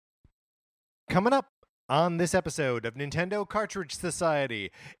Coming up on this episode of Nintendo Cartridge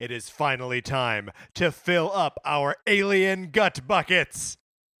Society, it is finally time to fill up our alien gut buckets.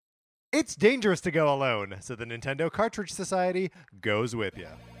 It's dangerous to go alone, so the Nintendo Cartridge Society goes with you.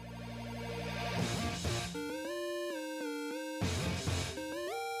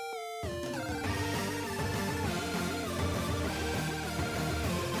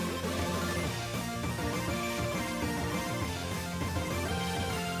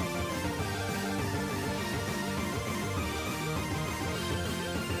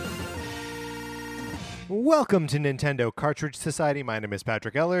 Welcome to Nintendo Cartridge Society. My name is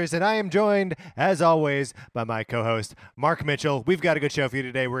Patrick Ellers, and I am joined, as always, by my co-host, Mark Mitchell. We've got a good show for you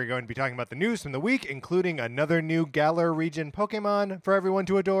today. We're going to be talking about the news from the week, including another new Galar region Pokemon for everyone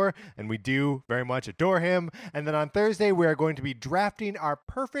to adore, and we do very much adore him. And then on Thursday, we are going to be drafting our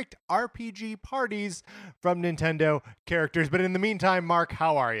perfect RPG parties from Nintendo characters. But in the meantime, Mark,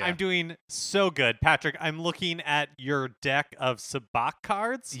 how are you? I'm doing so good. Patrick, I'm looking at your deck of Sabacc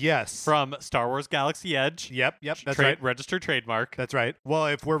cards. Yes. From Star Wars Galaxy Edge. Yep, that's right. Registered trademark. That's right. Well,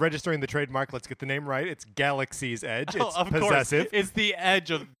 if we're registering the trademark, let's get the name right. It's Galaxy's Edge. It's of possessive. Course. It's the edge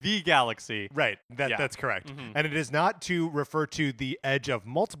of the galaxy. Right. That's correct. Mm-hmm. And it is not to refer to the edge of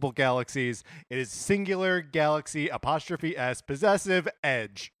multiple galaxies. It is singular galaxy apostrophe S possessive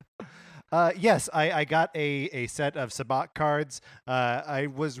edge. Yes, I got a set of Sabacc cards. I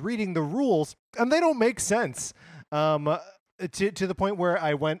was reading the rules, and they don't make sense. To the point where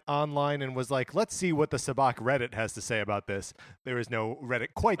I went online and was like, let's see what the Sabacc Reddit has to say about this. There is no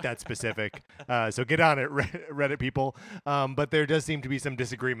Reddit quite that specific, so get on it, Reddit people. But there does seem to be some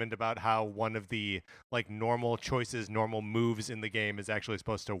disagreement about how one of the normal choices, normal moves in the game is actually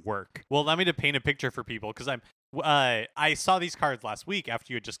supposed to work. Well, allow me to paint a picture for people, because I saw these cards last week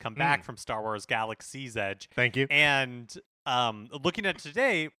after you had just come back from Star Wars Galaxy's Edge. Thank you. And looking at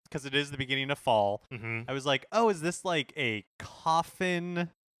today, because it is the beginning of fall, I was like, oh, is this like a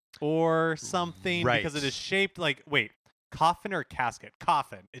coffin or something? Right. Because it is shaped like, wait, coffin or casket?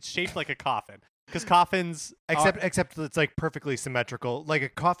 Coffin. It's shaped like a coffin. Because coffins Except it's like perfectly symmetrical. Like a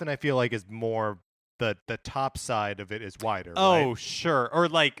coffin, I feel like is more the top side of it is wider. Oh, right? sure. Or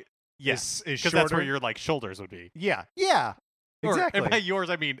like, yes, is because that's where shorter. your like shoulders would be. Yeah. Or, Exactly. and by yours,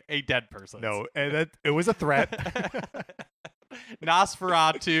 I mean a dead person. No, and it was a threat.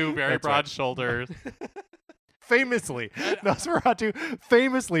 Nosferatu, very That's broad right. shoulders. Famously, Nosferatu,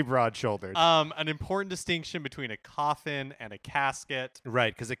 famously broad-shouldered. An important distinction between a coffin and a casket.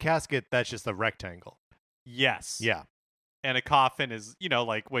 Right, because a casket, that's just a rectangle. Yes. Yeah. And a coffin is,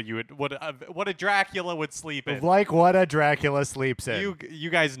 like what you would what a Dracula would sleep in. Like what a Dracula sleeps in.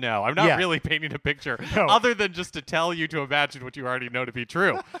 You guys know. I'm not really painting a picture No. other than just to tell you to imagine what you already know to be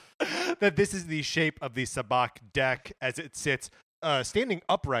true. That this is the shape of the Sabacc deck as it sits standing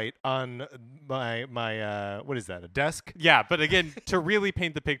upright on my what is that, a desk? Yeah, but again, to really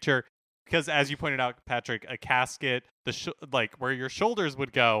paint the picture, because as you pointed out, Patrick, a casket, where your shoulders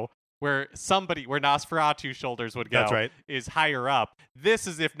would go, where Nosferatu's shoulders would go, That's right. is higher up. This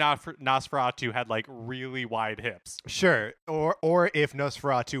is if Nosferatu had like really wide hips. Sure, or if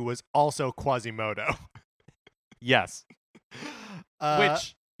Nosferatu was also Quasimodo. Yes.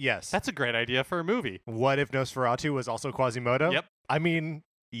 Which, yes. that's a great idea for a movie. What if Nosferatu was also Quasimodo? Yep. I mean,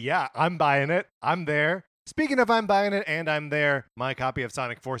 yeah, I'm buying it. I'm there. Speaking of I'm buying it and I'm there, my copy of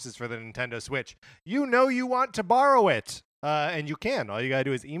Sonic Forces for the Nintendo Switch. You know you want to borrow it. And you can. All you got to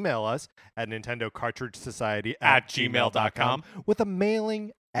do is email us at nintendocartridgesociety@gmail.com with a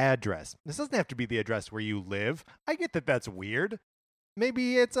mailing address. This doesn't have to be the address where you live. I get that that's weird.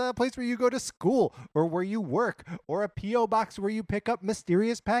 Maybe it's a place where you go to school or where you work or a P.O. box where you pick up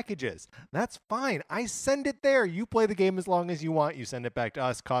mysterious packages. That's fine. I send it there. You play the game as long as you want. You send it back to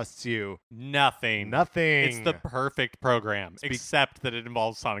us. Costs you Nothing. nothing. It's the perfect program, except that it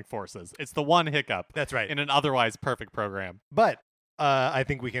involves Sonic Forces. It's the one hiccup. That's right. In an otherwise perfect program. But I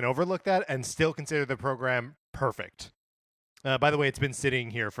think we can overlook that and still consider the program perfect. By the way, it's been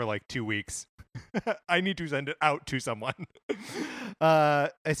sitting here for like 2 weeks. I need to send it out to someone.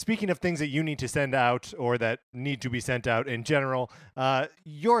 Speaking of things that you need to send out or that need to be sent out in general,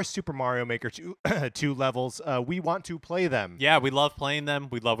 your Super Mario Maker 2 levels, we want to play them. Yeah, we love playing them.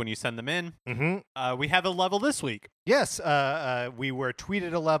 We love when you send them in. Mm-hmm. We have a level this week. Yes, we were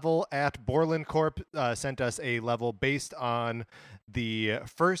tweeted a level at Borland Corp, sent us a level based on the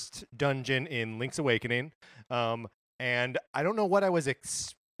first dungeon in Link's Awakening. And I don't know what I was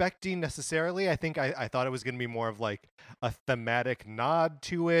expecting expecting necessarily. I think I thought it was going to be more of like a thematic nod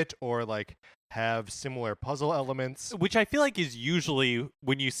to it, or like have similar puzzle elements. Which I feel like is usually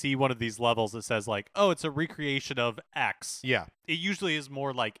when you see one of these levels that says like, oh, it's a recreation of X. Yeah. It usually is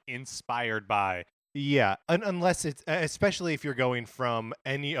more like inspired by. Yeah, unless it's, especially if you're going from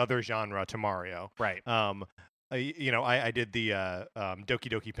any other genre to Mario. Right. I did the Doki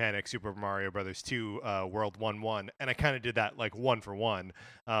Doki Panic Super Mario Brothers 2 World 1-1, and I kind of did that like one for one.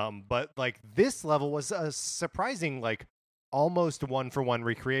 But like this level was a surprising like almost one for one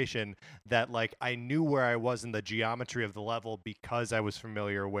recreation that like I knew where I was in the geometry of the level because I was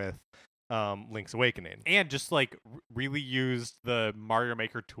familiar with Link's Awakening. And just like really used the Mario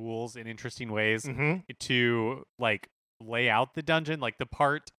Maker tools in interesting ways Mm-hmm. to like lay out the dungeon, like the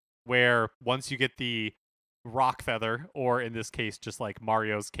part where once you get the rock feather, or in this case just like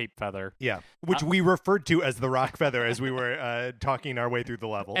Mario's cape feather, Which we referred to as the rock feather as we were talking our way through the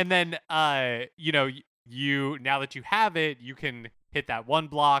level. and then you now that you have it, you can hit that one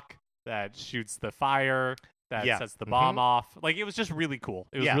block that shoots the fire, that sets the bomb off. Like, it was just really cool.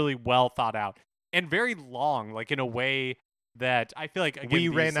 It was really well thought out and very long, like in a way that I feel like again, we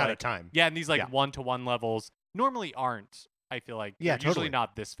these, ran out like, of time. Yeah, and these like one-to-one levels normally aren't. I feel like they're usually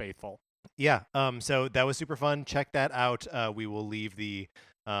not this faithful. Yeah. So that was super fun. Check that out. We will leave the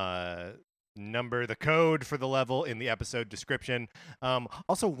the code for the level in the episode description.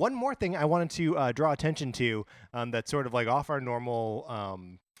 Also, one more thing I wanted to draw attention to that's sort of like off our normal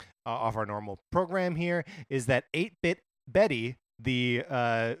program here is that 8-Bit Betty, the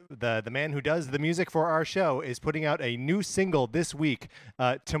man who does the music for our show, is putting out a new single this week,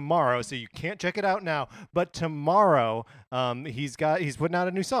 tomorrow. So you can't check it out now, but tomorrow he's putting out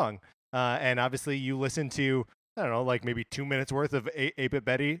a new song. And obviously you listen to, I don't know, like maybe 2 minutes worth of 8-Bit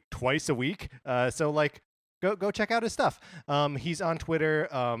Betty twice a week. So like go check out his stuff. He's on Twitter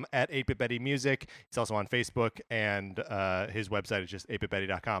at 8-Bit Betty Music. He's also on Facebook, and his website is just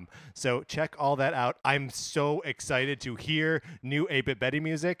 8bitbetty.com. So check all that out. I'm so excited to hear new 8-Bit Betty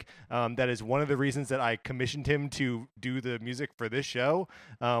music. That is one of the reasons that I commissioned him to do the music for this show.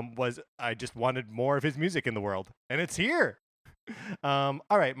 Was I just wanted more of his music in the world, and it's here. All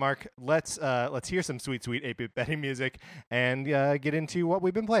right, Mark, let's hear some sweet 8-Bit Betty music and get into what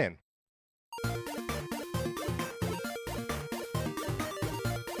we've been playing.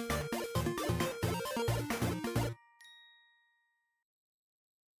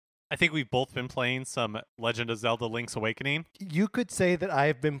 I think we've both been playing some Legend of Zelda Link's Awakening. You could say that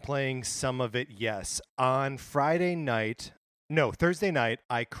I've been playing some of it, yes. On Thursday night,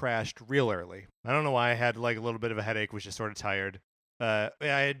 I crashed real early. I don't know why. I had like a little bit of a headache, was just sort of tired. I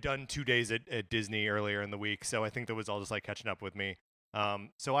had done 2 days at Disney earlier in the week, so I think that was all just like catching up with me.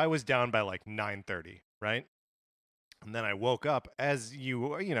 So I was down by like 9:30, right? And then I woke up, as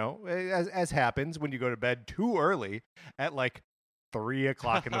as happens when you go to bed too early, at like 3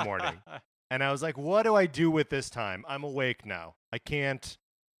 o'clock in the morning. And I was like, what do I do with this time? I'm awake now. I can't.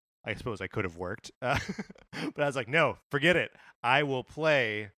 I suppose I could have worked. But I was like, no, forget it. I will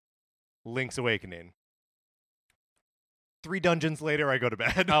play Link's Awakening. 3 dungeons later, I go to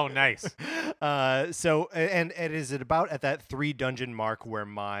bed. Oh, nice. So it is about at that 3 dungeon mark where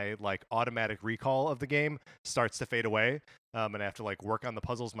my like automatic recall of the game starts to fade away, and I have to like work on the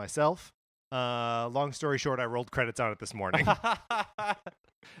puzzles myself. Long story short, I rolled credits on it this morning.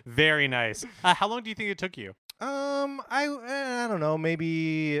 Very nice. How long do you think it took you? I don't know,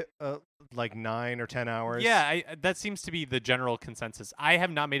 maybe like 9 or 10 hours. Yeah, that seems to be the general consensus. I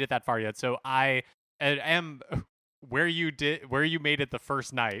have not made it that far yet, so I am where you made it the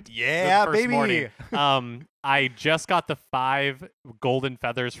first night. Yeah, the first baby. Morning. I just got the 5 golden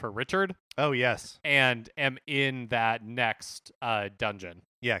feathers for Richard. Oh yes, and am in that next dungeon.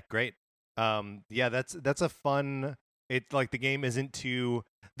 Yeah, great. Yeah, that's a fun. It's like the game isn't too.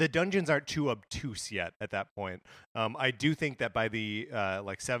 The dungeons aren't too obtuse yet at that point. I do think that by the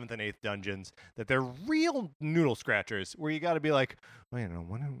like 7th and 8th dungeons, that they're real noodle scratchers where you got to be like, wait,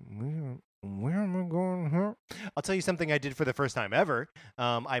 where am I going here? I'll tell you something I did for the first time ever.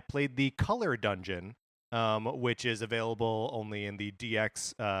 I played the Color Dungeon, which is available only in the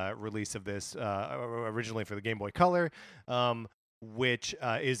DX release of this, originally for the Game Boy Color. Which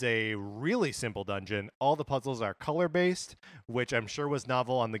is a really simple dungeon. All the puzzles are color-based, which I'm sure was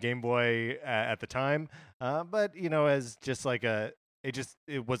novel on the Game Boy at the time. But, as just like it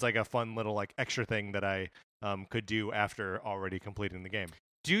was like a fun little like extra thing that I could do after already completing the game.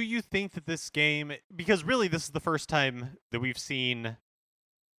 Do you think that this game, because really this is the first time that we've seen,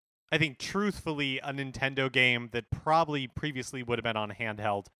 I think truthfully, a Nintendo game that probably previously would have been on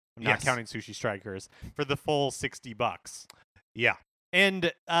handheld, I'm not counting Sushi Strikers, for the full $60. Yeah.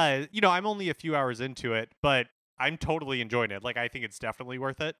 And I'm only a few hours into it, but I'm totally enjoying it. Like, I think it's definitely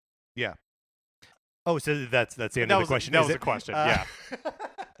worth it. Yeah. Oh, so that's the end of the question. That was a question. Yeah.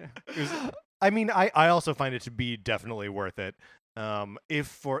 I mean, I also find it to be definitely worth it.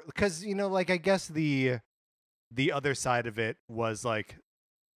 Because I guess the other side of it was like,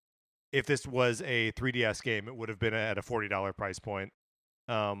 if this was a 3DS game, it would have been at a $40 price point.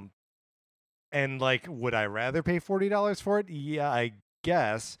 And like, would I rather pay $40 for it? Yeah, I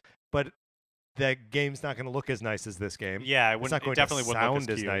guess. But that game's not going to look as nice as this game. Yeah, it's not going to sound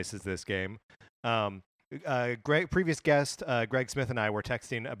as nice as this game. Previous guest Greg Smith and I were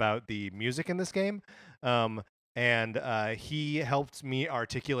texting about the music in this game, and he helped me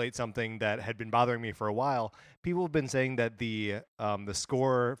articulate something that had been bothering me for a while. People have been saying that the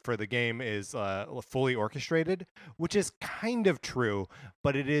score for the game is fully orchestrated, which is kind of true,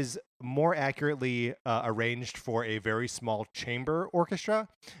 but it is more accurately arranged for a very small chamber orchestra.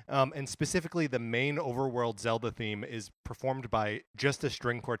 And specifically, the main overworld Zelda theme is performed by just a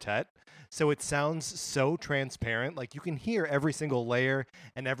string quartet. So it sounds so transparent. Like, you can hear every single layer,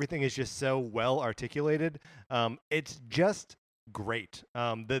 and everything is just so well articulated. It's just great.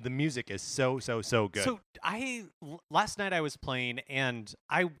 The music is so good. So last night I was playing, and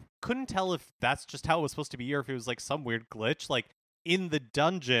I couldn't tell if that's just how it was supposed to be or if it was like some weird glitch. Like, in the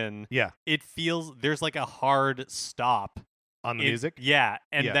dungeon, it feels there's like a hard stop on the music. Yeah,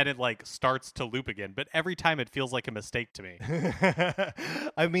 and then it like starts to loop again, but every time it feels like a mistake to me.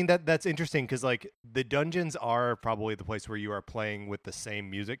 I mean, that's interesting, because like, the dungeons are probably the place where you are playing with the same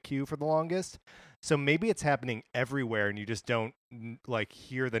music cue for the longest. So maybe it's happening everywhere and you just don't like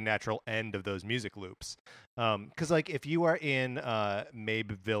hear the natural end of those music loops. Because like, if you are in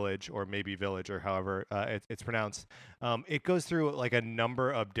Maybe Village or however it's pronounced, it goes through like a number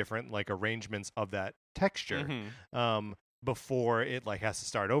of different like arrangements of that texture before it like has to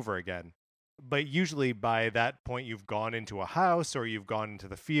start over again. But usually by that point, you've gone into a house, or you've gone into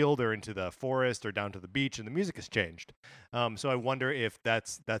the field, or into the forest, or down to the beach, and the music has changed. So I wonder if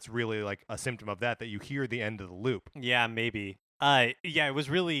that's really like a symptom of that you hear the end of the loop. Yeah, maybe. It was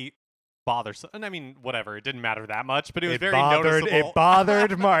really bothersome. And I mean, whatever, it didn't matter that much, but it was very noticeable. It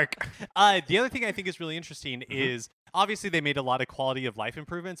bothered Mark. The other thing I think is really interesting is, obviously they made a lot of quality of life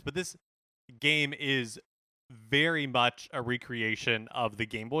improvements, but this game is very much a recreation of the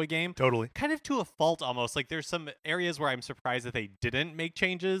Game Boy game. Totally. Kind of to a fault almost. Like, there's some areas where I'm surprised that they didn't make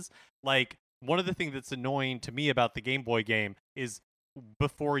changes. Like, one of the things that's annoying to me about the Game Boy game is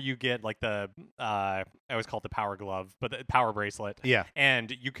before you get like the I always call it the power glove, but the power bracelet. Yeah. And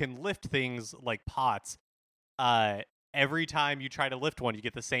you can lift things like pots. Every time you try to lift one, you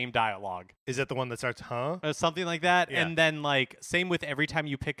get the same dialogue. Is that the one that starts, huh? Something like that. Yeah. And then like, same with every time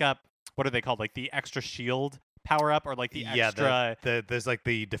you pick up, what are they called? Like the extra shield power up, or like the extra. There's like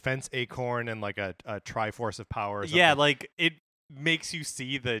the defense acorn and like a Triforce of power. Or something. Yeah, like it makes you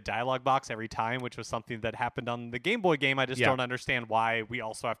see the dialogue box every time, which was something that happened on the Game Boy game. I just don't understand why we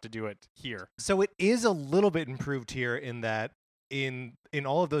also have to do it here. So it is a little bit improved here in that in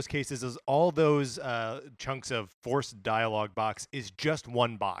all of those cases, is all those chunks of forced dialogue box is just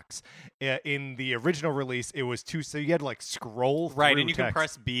one box. In the original release, it was two, so you had to like scroll through and you text. can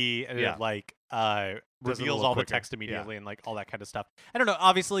press B and it like reveals all the text immediately and like all that kind of stuff. I don't know,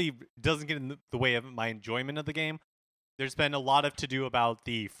 obviously doesn't get in the way of my enjoyment of the game. There's been a lot of to-do about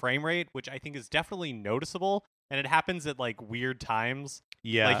the frame rate, which I think is definitely noticeable, and it happens at like weird times.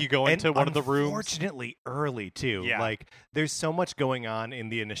 Yeah. Like, you go into one of the rooms. Unfortunately early, too. Yeah. Like, there's so much going on in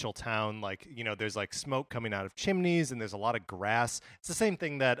the initial town. Like, there's like smoke coming out of chimneys, and there's a lot of grass. It's the same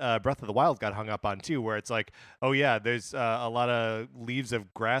thing that Breath of the Wild got hung up on, too, where it's like, oh, yeah, there's a lot of leaves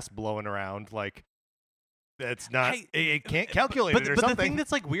of grass blowing around. Like, that's not, it can't calculate it or something. But the thing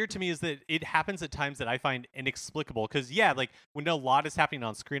that's like weird to me is that it happens at times that I find inexplicable. Because, like, when a lot is happening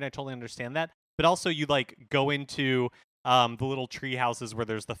on screen, I totally understand that. But also, you like go into the little tree houses where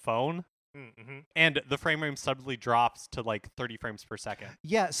there's the phone, and the frame rate suddenly drops to like 30 frames per second.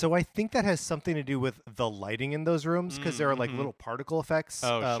 Yeah, so I think that has something to do with the lighting in those rooms, because there are like little particle effects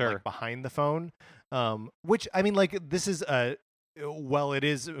like behind the phone, which, I mean, like, this is it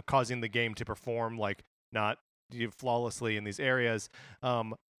is causing the game to perform like not flawlessly in these areas.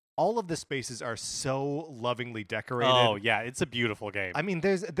 All of the spaces are so lovingly decorated. Oh yeah, it's a beautiful game. I mean,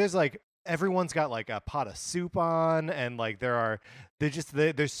 there's like, everyone's got like a pot of soup on, and like there's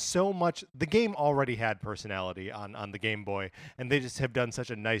so much. The game already had personality on the Game Boy, and they just have done such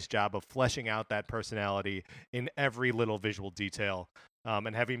a nice job of fleshing out that personality in every little visual detail.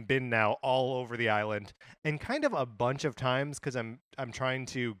 and having been now all over the island and kind of a bunch of times because I'm trying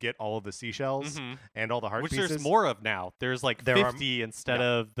to get all of the seashells and all the heart which pieces. There's more of now. There's like 50 instead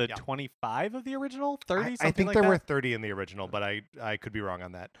of the 25 of the original. 30. I think like there that? were 30 in the original, but I could be wrong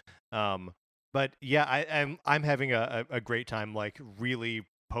on that. But yeah, I'm having a great time, like really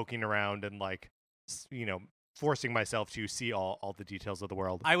poking around and like forcing myself to see all the details of the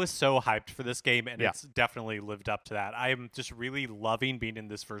world. I was so hyped for this game, and it's definitely lived up to that. I'm just really loving being in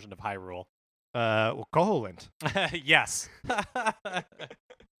this version of Hyrule. Well, Koholint. Yes.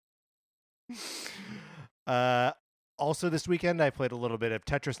 Also this weekend, I played a little bit of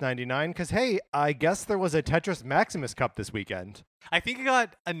Tetris 99 because, hey, I guess there was a Tetris Maximus Cup this weekend. I think it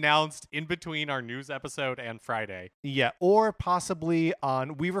got announced in between our news episode and Friday. Yeah, or possibly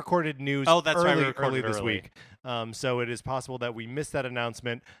we recorded news early this week. So it is possible that we missed that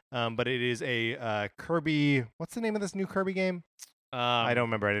announcement, but it is a Kirby. What's the name of this new Kirby game? I don't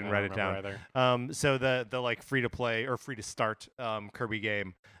remember. I didn't write it down. So the like free to play or free to start Kirby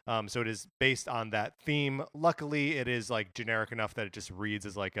game. So it is based on that theme. Luckily, it is like generic enough that it just reads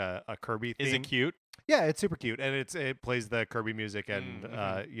as like a Kirby theme. Is it cute? Yeah, it's super cute, and it plays the Kirby music, and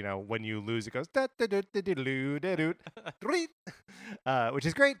when you lose, it goes which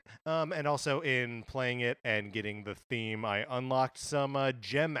is great. And also in playing it and getting the theme, I unlocked some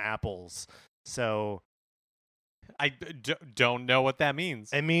gem apples. So. I don't know what that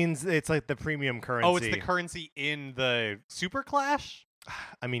means. It means it's like the premium currency. Oh, it's the currency in the Super Clash?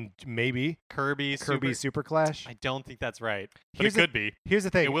 I mean, maybe. Kirby Super Clash? I don't think that's right. But it could be. Here's the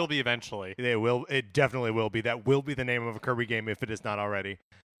thing. It will be eventually. It definitely will be. That will be the name of a Kirby game if it is not already.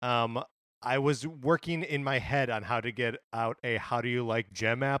 I was working in my head on how to get out a how do you like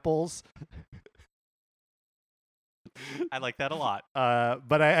gem apples? I like that a lot.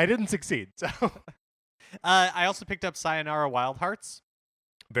 But I didn't succeed, so... I also picked up Sayonara Wild Hearts.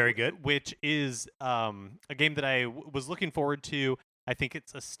 Very good. Which is a game that I was looking forward to. I think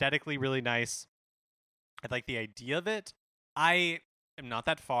it's aesthetically really nice. I like the idea of it. I am not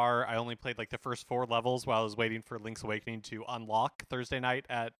that far. I only played like the first 4 levels while I was waiting for Link's Awakening to unlock Thursday night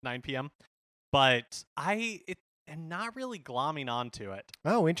at 9 p.m. But I am not really glomming onto it.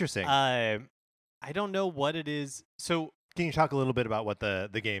 Oh, interesting. I don't know what it is. So... Can you talk a little bit about what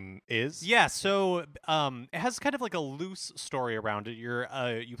the game is? Yeah, so it has kind of like a loose story around it.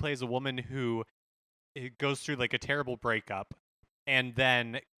 You play as a woman who goes through like a terrible breakup, and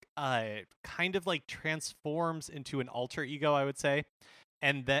then kind of like transforms into an alter ego, I would say.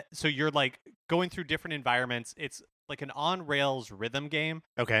 And so you're like going through different environments. It's like an on rails rhythm game.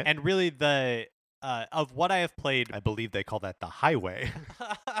 Okay. And really the of what I have played, I believe they call that the highway.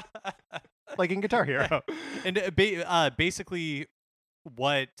 Like in Guitar Hero. And basically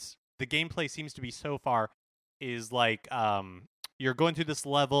what the gameplay seems to be so far is like you're going through this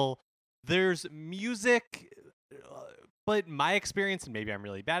level, there's music, but my experience, and maybe I'm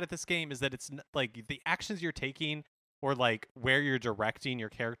really bad at this game, is that it's like the actions you're taking or like where you're directing your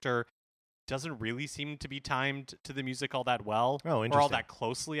character doesn't really seem to be timed to the music all that well. Oh, interesting. Or all that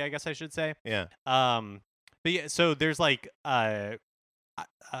closely, I guess I should say. Yeah. But yeah, so there's like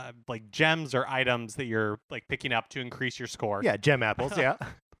gems or items that you're like picking up to increase your score. Yeah, gem apples, yeah.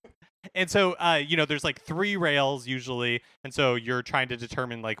 And so there's like 3 rails usually, and so you're trying to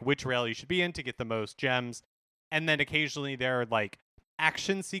determine like which rail you should be in to get the most gems. And then occasionally there are like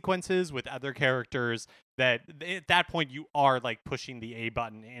action sequences with other characters that at that point you are like pushing the A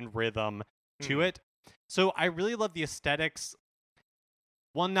button in rhythm to it. So I really love the aesthetics.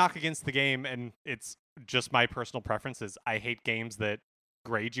 One knock against the game, and it's just my personal preferences. I hate games that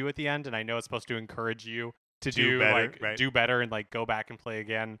grade you at the end, and I know it's supposed to encourage you to do better, like right. Do better and like go back and play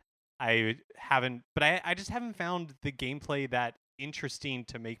again. I just haven't found the gameplay that interesting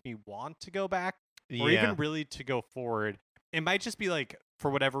to make me want to go back or even really to go forward. It might just be like, for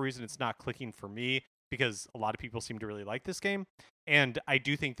whatever reason, it's not clicking for me because a lot of people seem to really like this game. And I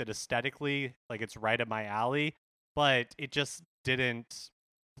do think that aesthetically, like it's right up my alley, but it just didn't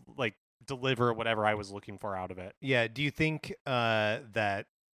like deliver whatever I was looking for out of it. Yeah. Do you think that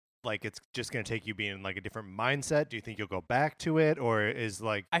like it's just going to take you being in like a different mindset? Do you think you'll go back to it, or is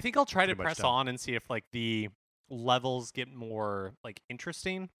like I think I'll try to press on and see if like the levels get more like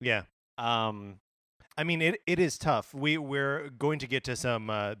interesting. Yeah. I mean, it is tough. We're going to get to some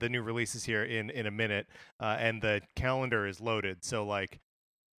the new releases here in a minute, and the calendar is loaded. So like,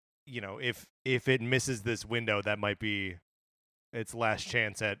 if it misses this window, that might be its last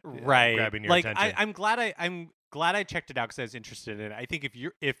chance at grabbing your attention. I'm glad I checked it out because I was interested in it. I think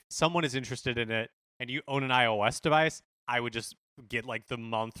if someone is interested in it and you own an iOS device, I would just get like the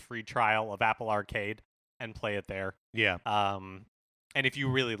month free trial of Apple Arcade and play it there. Yeah. And if you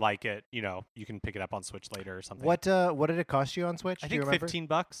really like it, you can pick it up on Switch later or something. What did it cost you on Switch? I Do you think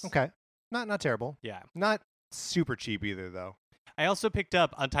remember? $15. Okay, not terrible. Yeah. Not super cheap either, though. I also picked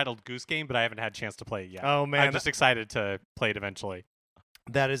up Untitled Goose Game, but I haven't had a chance to play it yet. Oh man, I'm just excited to play it eventually.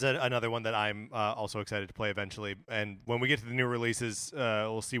 That is another one that I'm also excited to play eventually. And when we get to the new releases,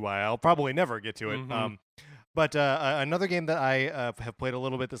 we'll see why. I'll probably never get to it. Mm-hmm. But another game that I have played a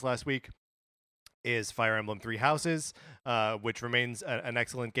little bit this last week is Fire Emblem Three Houses, which remains an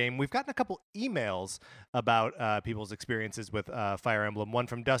excellent game. We've gotten a couple emails about people's experiences with Fire Emblem, one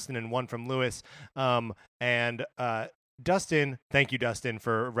from Dustin and one from Lewis. And Dustin, thank you, Dustin,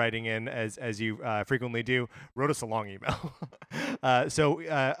 for writing in as you frequently do. Wrote us a long email. So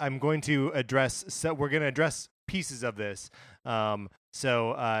I'm going to address. So we're going to address pieces of this.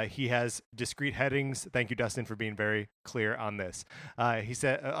 So he has discrete headings. Thank you, Dustin, for being very clear on this. He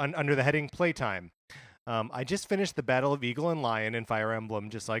said under the heading Playtime. I just finished the Battle of Eagle and Lion in Fire Emblem,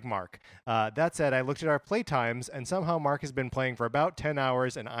 just like Mark. That said, I looked at our playtimes, and somehow Mark has been playing for about 10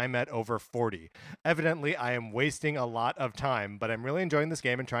 hours, and I'm at over 40. Evidently, I am wasting a lot of time, but I'm really enjoying this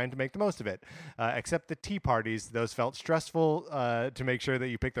game and trying to make the most of it. Except the tea parties, those felt stressful to make sure that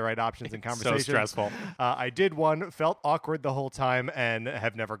you pick the right options in conversation. So stressful. I did one, felt awkward the whole time, and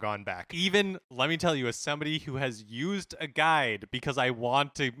have never gone back. Even, let me tell you, as somebody who has used a guide because I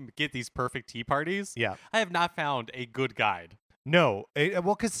want to get these perfect tea parties, yeah. I have not found a good guide. No,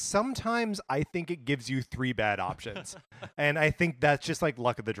 well, because sometimes I think it gives you 3 bad options, and I think that's just like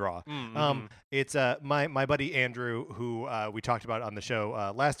luck of the draw. Mm-hmm. It's my buddy Andrew, who we talked about on the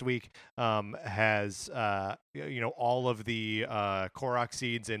show last week, has all of the Korok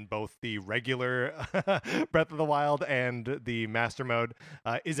seeds in both the regular Breath of the Wild and the Master Mode.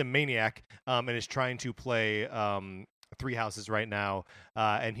 Is a maniac and is trying to play Three Houses right now,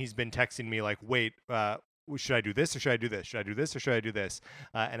 and he's been texting me like, wait, should I do this or should I do this? Should I do this or should I do this?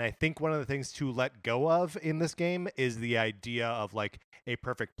 And I think one of the things to let go of in this game is the idea of like a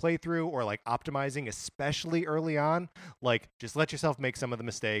perfect playthrough or like optimizing, especially early on. Like just let yourself make some of the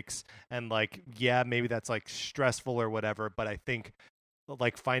mistakes, and like, yeah, maybe that's like stressful or whatever, but I think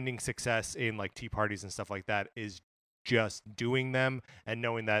like finding success in like tea parties and stuff like that is just doing them and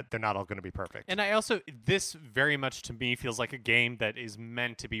knowing that they're not all going to be perfect. And I also, this very much to me feels like a game that is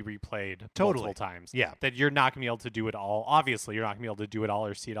meant to be replayed multiple times. Yeah. That you're not going to be able to do it all. Obviously, you're not going to be able to do it all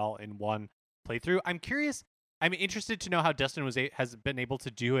or see it all in one playthrough. I'm curious. I'm interested to know how Dustin has been able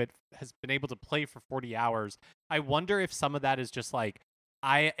to do it, has been able to play for 40 hours. I wonder if some of that is just like,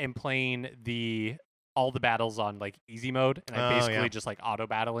 I am playing all the battles on like easy mode, and I'm basically just like auto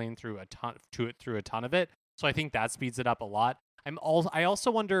battling through a ton of it. So I think that speeds it up a lot. I also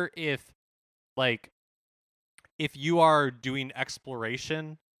wonder if you are doing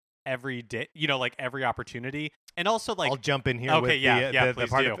exploration every day, like every opportunity. And also, like, I'll jump in here. Okay, with the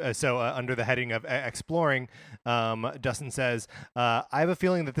part do. Of under the heading of exploring, Dustin says, I have a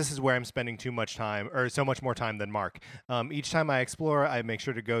feeling that this is where I'm spending too much time, or so much more time than Mark. Each time I explore, I make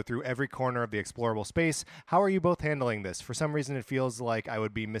sure to go through every corner of the explorable space. How are you both handling this? For some reason, it feels like I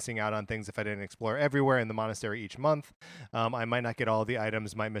would be missing out on things if I didn't explore everywhere in the monastery each month. I might not get all the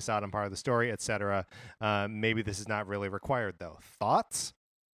items, might miss out on part of the story, etc. Maybe this is not really required, though. Thoughts?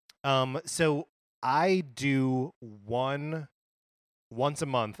 So I do once a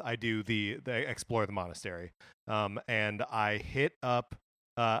month. I do the explore the monastery, and I hit up.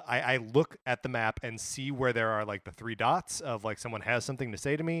 I look at the map and see where there are like the 3 dots of like someone has something to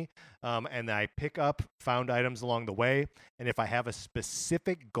say to me, and I pick up found items along the way. And if I have a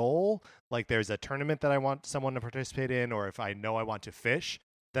specific goal, like there's a tournament that I want someone to participate in, or if I know I want to fish,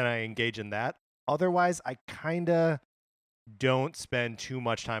 then I engage in that. Otherwise, I kind of don't spend too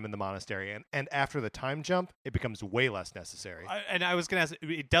much time in the monastery, and after the time jump it becomes way less necessary. And I was gonna ask,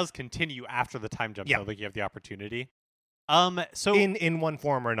 it does continue after the time jump, though, like you have the opportunity, so in one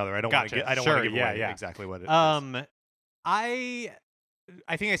form or another. I don't want to give away exactly what it is. I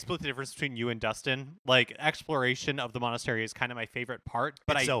think I split the difference between you and Dustin. Like, exploration of the monastery is kind of my favorite part,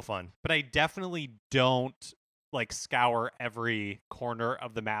 but it's so fun. But I definitely don't like scour every corner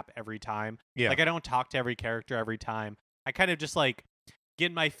of the map every time. Like, I don't talk to every character every time. I kind of just like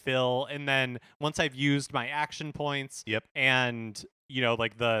get my fill, and then once I've used my action points, and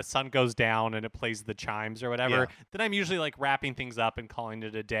like the sun goes down and it plays the chimes or whatever, then I'm usually like wrapping things up and calling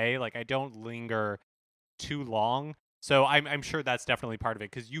it a day. Like, I don't linger too long, so I'm sure that's definitely part of it,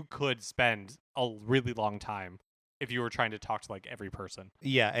 because you could spend a really long time if you were trying to talk to like every person.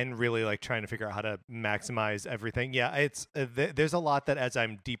 Yeah, and really like trying to figure out how to maximize everything. Yeah, it's there's a lot that as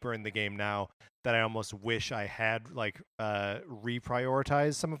I'm deeper in the game now that I almost wish I had like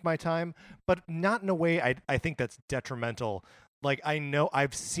reprioritized some of my time, but not in a way I think that's detrimental. like I know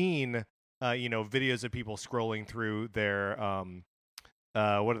I've seen videos of people scrolling through their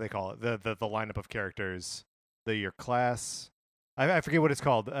what do they call it, the lineup of characters, your class. I forget what it's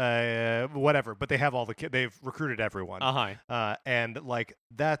called, whatever. But they have all they've recruited everyone, and like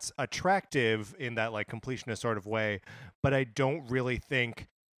that's attractive in that like completionist sort of way. But I don't really think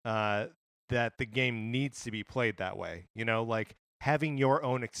that the game needs to be played that way. Like having your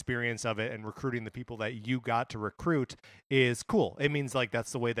own experience of it and recruiting the people that you got to recruit is cool. It means like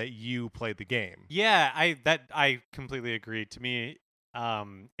that's the way that you played the game. Yeah, I completely agree. To me,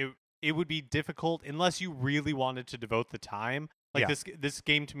 it would be difficult unless you really wanted to devote the time. Like this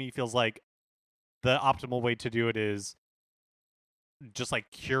game to me feels like the optimal way to do it is just like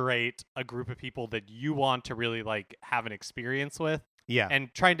curate a group of people that you want to really like have an experience with. Yeah.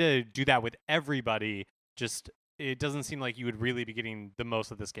 And trying to do that with everybody, just it doesn't seem like you would really be getting the most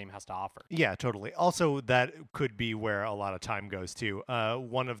that this game has to offer. Yeah, totally. Also, that could be where a lot of time goes too.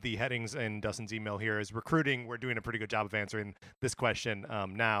 One of the headings in Dustin's email here is recruiting. We're doing a pretty good job of answering this question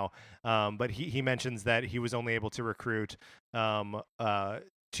now. But he mentions that he was only able to recruit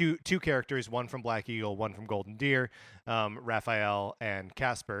two characters, one from Black Eagle, one from Golden Deer, Raphael and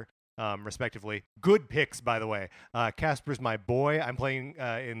Casper. Respectively. Good picks, by the way. Casper's my boy. I'm playing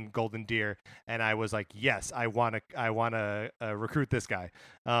in Golden Deer, and I was like, yes, I want to recruit this guy.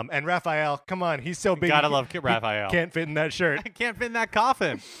 And Raphael, come on, he's so big. Gotta love Raphael. Can't fit in that shirt. I can't fit in that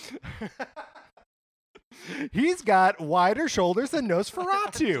coffin. He's got wider shoulders than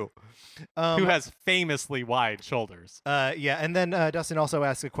Nosferatu. Who has famously wide shoulders. Yeah, and then Dustin also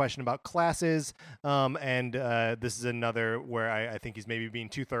asked a question about classes, and this is another where I think he's maybe being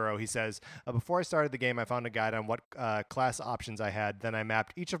too thorough. He says, before I started the game, I found a guide on what class options I had. Then I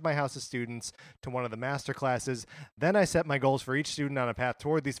mapped each of my house's students to one of the master classes. Then I set my goals for each student on a path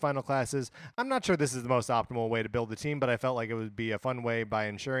toward these final classes. I'm not sure this is the most optimal way to build the team, but I felt like it would be a fun way by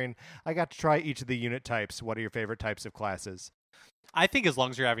ensuring I got to try each of the unit types. What are your favorite types of classes? I think as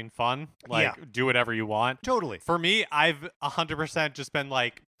long as you're having fun, do whatever you want. Totally. For me, I've 100% just been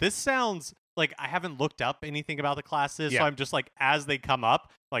like, this sounds like I haven't looked up anything about the classes. So I'm just like, as they come up,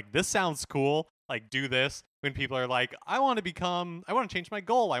 like, this sounds cool. Like, do this. When people are like, I want to change my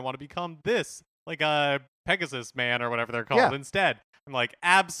goal. I want to become this, like a Pegasus man or whatever they're called instead. I'm like,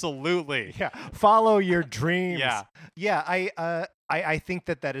 absolutely. Yeah. Follow your dreams. Yeah. Yeah. I think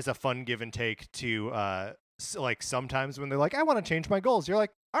that is a fun give and take to, like sometimes when they're like, I want to change my goals, you're like,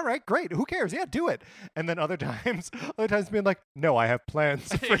 all right, great, who cares? Yeah, do it. And then other times being like, no, I have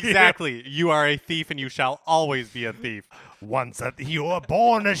plans for exactly. You are a thief and you shall always be a thief. Once you were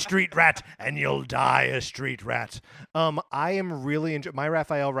born a street rat and you'll die a street rat. I am really enjoying my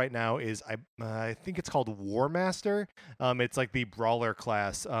Raphael right now. Is I think it's called War Master. It's like the brawler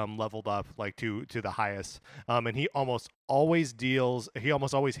class, leveled up like to the highest. And he almost always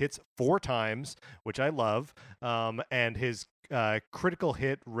hits 4 times, which I love. And his critical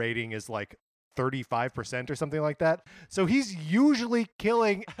hit rating is like 35% or something like that. So he's usually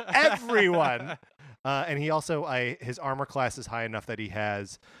killing everyone. And he also, his armor class is high enough that he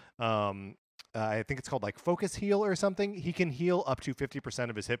has, I think it's called like Focus Heal or something. He can heal up to 50%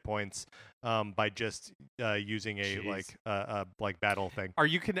 of his hit points by just using a battle thing. Are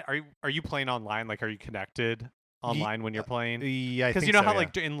you playing online? Like, are you connected online when you're playing? Yeah, because you know how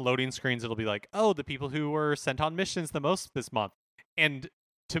like in loading screens it'll be like, oh, the people who were sent on missions the most this month, and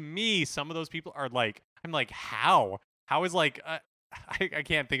to me some of those people are like, I'm like, how is like I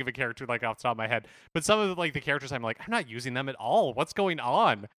can't think of a character like off the top of my head, but some of like the characters I'm like, I'm not using them at all. What's going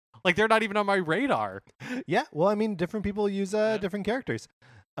on? Like, they're not even on my radar. Yeah, well, I mean, different people use different characters.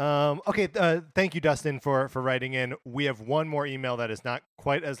 Okay, thank you, Dustin, for writing in. We have one more email that is not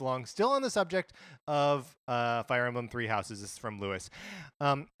quite as long, still on the subject of Fire Emblem 3 Houses. This is from Lewis.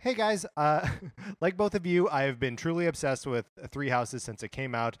 Hey, guys. Like both of you, I have been truly obsessed with 3 Houses since it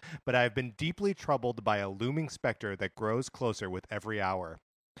came out, but I've been deeply troubled by a looming specter that grows closer with every hour.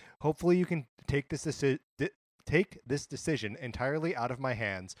 Hopefully you can take this decision entirely out of my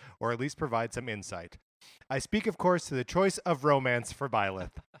hands, or at least provide some insight. I speak, of course, to the choice of romance for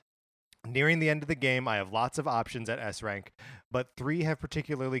Byleth. Nearing the end of the game, I have lots of options at S rank, but 3 have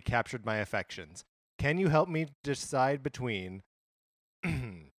particularly captured my affections. Can you help me decide between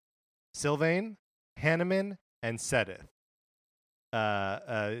Sylvain, Hanuman, and Sedith?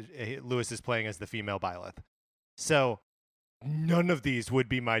 Lewis is playing as the female Byleth. So none of these would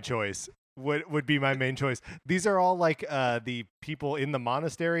be my choice. Would be my main choice. These are all like the people in the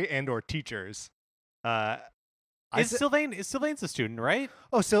monastery and or teachers. Sylvain's a student, right?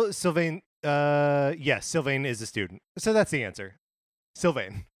 Oh, Sylvain. Yes, Sylvain is a student. So that's the answer.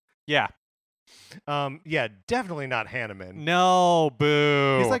 Sylvain. Yeah. Yeah, definitely not Hanneman. No,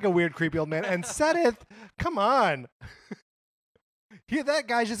 boo. He's like a weird, creepy old man. And Sedith, come on. That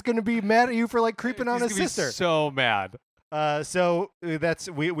guy's just going to be mad at you for like creeping on his sister. Be so mad. So that's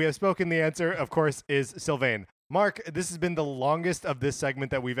we have spoken. The answer, of course, is Sylvain. Mark, this has been the longest of this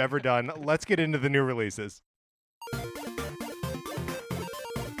segment that we've ever done. Let's get into the new releases.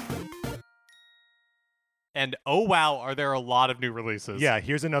 And oh wow, are there a lot of new releases? Yeah,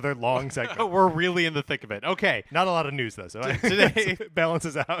 here's another long segment. We're really in the thick of it. Okay. Not a lot of news though, so today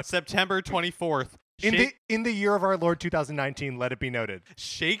balances out. September 24th. In the year of our Lord 2019, let it be noted.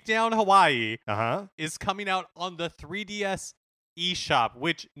 Shakedown Hawaii is coming out on the 3DS eShop,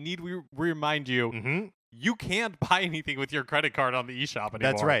 which need we remind you, you can't buy anything with your credit card on the eShop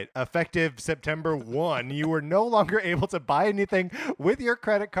anymore. That's right. Effective September 1, you are no longer able to buy anything with your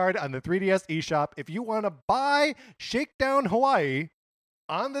credit card on the 3DS eShop. If you want to buy Shakedown Hawaii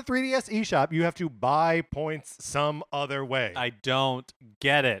on the 3DS eShop, you have to buy points some other way. I don't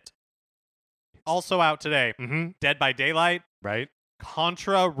get it. Also out today, Dead by Daylight, right?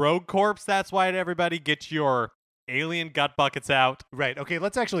 Contra Rogue Corps. That's why everybody get your alien gut buckets out. Right. Okay,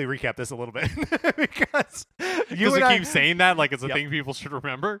 let's actually recap this a little bit because we keep saying that like it's a thing people should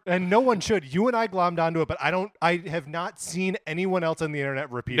remember, and no one should. You and I glommed onto it, but I have not seen anyone else on the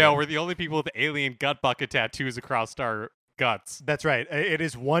internet repeat it. No, we're the only people with alien gut bucket tattoos across our guts. That's right. It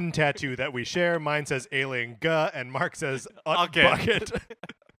is one tattoo that we share. Mine says alien gut, and Mark says bucket.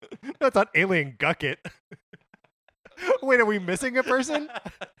 No, it's not alien gucket. Wait, are we missing a person?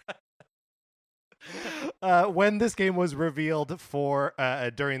 When this game was revealed for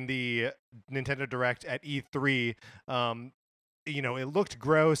during the Nintendo Direct at E3, it looked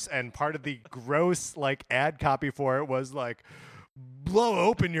gross, and part of the gross like ad copy for it was like, blow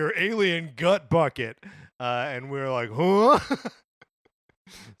open your alien gut bucket. And we were like, huh?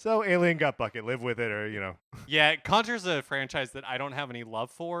 So alien gut bucket, live with it, or Yeah, Contra's a franchise that I don't have any love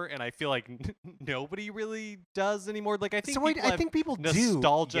for, and I feel like nobody really does anymore. Like I think people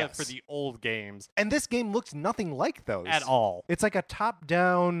nostalgia do for the old games, and this game looks nothing like those at all. It's like a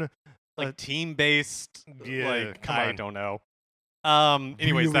top-down, like team-based. Yeah, I don't know.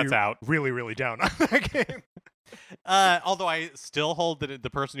 Anyways, that's out. Really, really down on that game. Although I still hold that the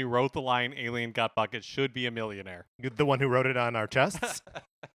person who wrote the line "alien gut bucket" should be a millionaire. The one who wrote it on our chests.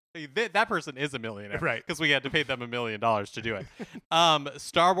 That person is a millionaire, right? Because we had to pay them $1 million to do it.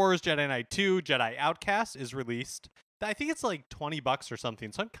 Star Wars Jedi Knight 2: Jedi Outcast is released. I think it's like $20 or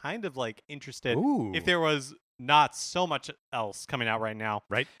something. So I'm kind of like interested if there was not so much else coming out right now.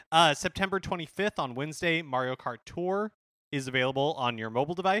 Right. September 25th on Wednesday, Mario Kart Tour is available on your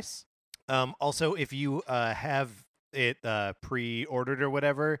mobile device. Also, if you have it pre-ordered or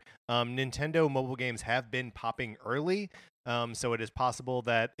whatever, Nintendo mobile games have been popping early, so it is possible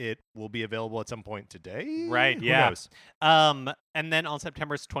that it will be available at some point today. Right, yeah. Who knows? And then on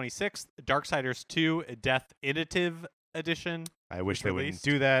September 26th, Darksiders 2 Definitive Edition. I wish they wouldn't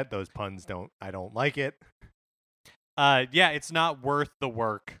do that. Those puns I don't like it. Yeah, it's not worth the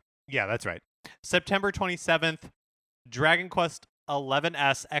work. Yeah, that's right. September 27th, Dragon Quest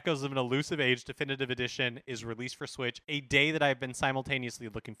 11S Echoes of an Elusive Age Definitive Edition is released for Switch, a day that I've been simultaneously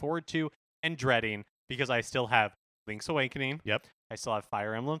looking forward to and dreading because I still have Link's Awakening. Yep. I still have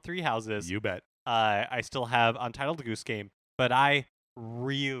Fire Emblem Three Houses. You bet. I still have Untitled Goose Game, but I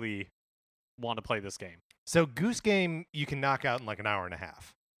really want to play this game. So Goose Game you can knock out in like an hour and a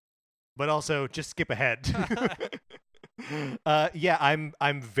half, but also just skip ahead. Yeah,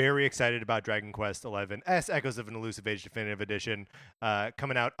 I'm very excited about Dragon Quest XI Echoes of an Elusive Age Definitive Edition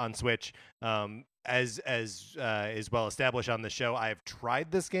coming out on Switch. As is well established on the show, I have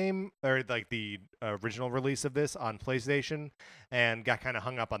tried this game, or like the original release of this on PlayStation, and got kind of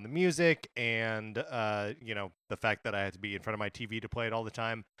hung up on the music and the fact that I had to be in front of my TV to play it all the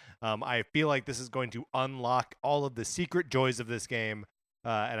time. I feel like this is going to unlock all of the secret joys of this game.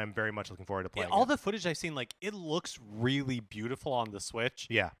 And I'm very much looking forward to playing all the footage I've seen, like, it looks really beautiful on the Switch.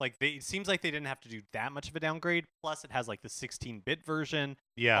 Yeah. Like, it seems like they didn't have to do that much of a downgrade. Plus, it has, like, the 16-bit version.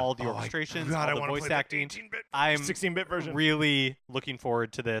 Yeah. All the orchestrations, all the voice acting. I'm 16-bit version. Really looking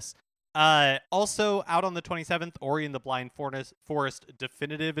forward to this. Also, out on the 27th, Ori and the Blind Forest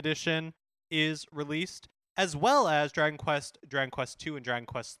Definitive Edition is released, as well as Dragon Quest 2, and Dragon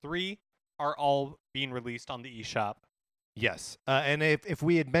Quest 3 are all being released on the eShop. Yes, and if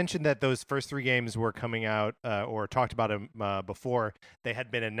we had mentioned that those first three games were coming out or talked about them before, they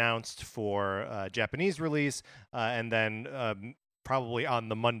had been announced for Japanese release, and then probably on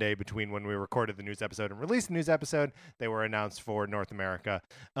the Monday between when we recorded the news episode and released the news episode, they were announced for North America.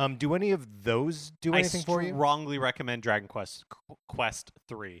 Do any of those do anything for you? I strongly recommend Dragon Quest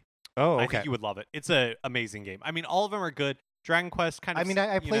 3. Oh, okay. I think you would love it. It's an amazing game. I mean, all of them are good. Dragon Quest kind of. I mean,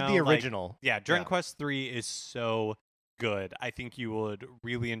 I played the original. Dragon Quest 3 is so good. I think you would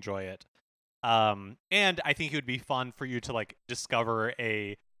really enjoy it. And I think it would be fun for you to like discover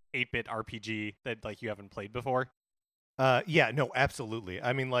a 8-bit RPG that like you haven't played before. Yeah, no, absolutely.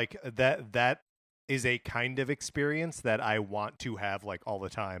 I mean, like that is a kind of experience that I want to have like all the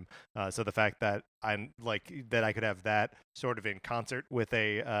time. So the fact that I'm like that I could have that sort of in concert with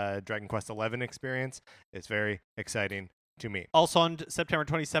a Dragon Quest 11 experience is very exciting to me. Also on September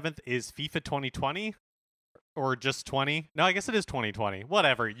 27th is FIFA 2020 or just 20? No, I guess it is 2020.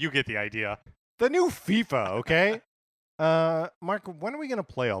 Whatever, you get the idea. The new FIFA, okay? Mark, when are we going to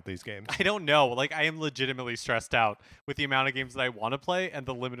play all these games? I don't know. Like, I am legitimately stressed out with the amount of games that I want to play and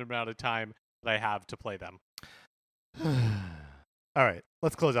the limited amount of time that I have to play them. All right,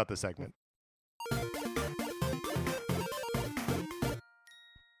 let's close out this segment.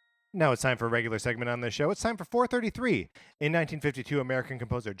 Now it's time for a regular segment on this show. It's time for 433. In 1952, American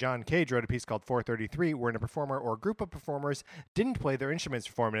composer John Cage wrote a piece called 433, wherein a performer or group of performers didn't play their instruments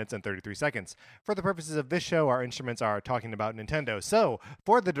for 4 minutes and 33 seconds. For the purposes of this show, our instruments are talking about Nintendo. So,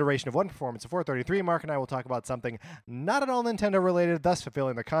 for the duration of one performance of 433, Mark and I will talk about something not at all Nintendo related, thus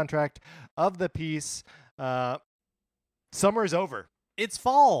fulfilling the contract of the piece. Summer is over. It's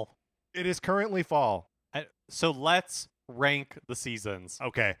fall. It is currently fall. So let's rank the seasons.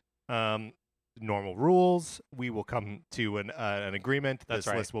 Okay. Normal rules. We will come to an agreement. That's this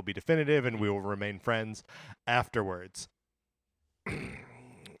right. list will be definitive, and we will remain friends afterwards.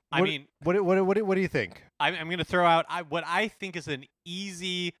 I mean, what do you think? I'm going to throw out what I think is an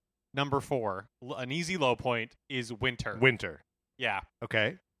easy number 4. An easy low point is winter. Winter. Yeah.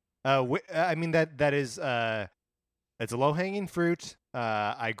 Okay. I mean that is it's a low hanging fruit.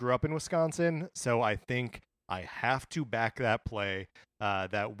 I grew up in Wisconsin, so I think I have to back that play.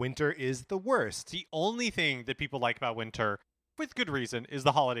 That winter is the worst. The only thing that people like about winter, with good reason, is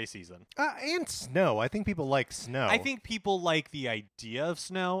the holiday season. And snow. I think people like snow. I think people like the idea of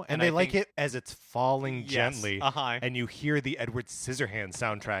snow. And they like it as it's falling gently. Uh-huh. And you hear the Edward Scissorhands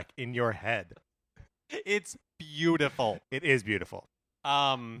soundtrack in your head. It's beautiful. It is beautiful.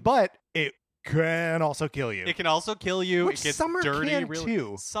 But it can also kill you. It can also kill you. Which it gets summer dirty. can really.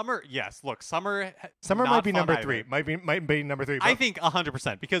 too. Summer, yes. Look, summer might be number either. 3. Might be number 3. I think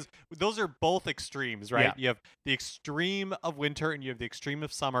 100% because those are both extremes, right? Yeah. You have the extreme of winter and you have the extreme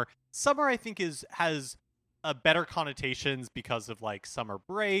of summer. Summer, I think, has a better connotations because of like summer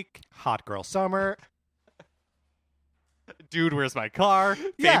break, Hot Girl Summer. Dude, Where's My Car?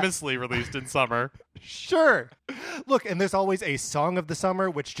 Yeah. Famously released in summer. Sure. Look, and there's always a song of the summer,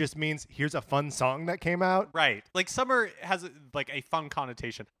 which just means here's a fun song that came out. Right. Like summer has like a fun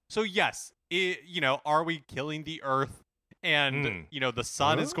connotation. So yes, are we killing the earth and the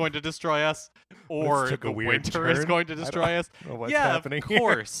sun is going to destroy us or the winter is going to destroy us? What's happening of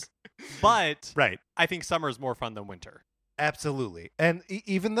course. But right. I think summer is more fun than winter. Absolutely. And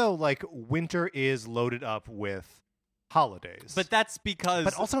even though like winter is loaded up with holidays. But that's because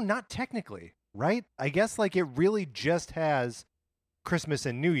But also not technically, right? I guess like it really just has Christmas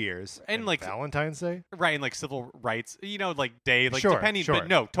and New Year's and like Valentine's Day. Right, and like civil rights, like day, like sure, depending sure. But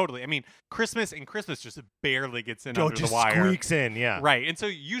no, totally. I mean, Christmas just barely gets in under just the wire. Squeaks in, yeah. Right. And so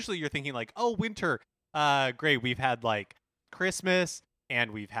usually you're thinking like, "Oh, winter. Great. We've had like Christmas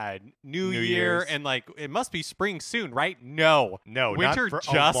and we've had New Year Year's. and like it must be spring soon, right?" No. not Winter for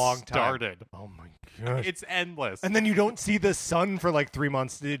just a long time. started. Oh my gosh. It's endless. And then you don't see the sun for like 3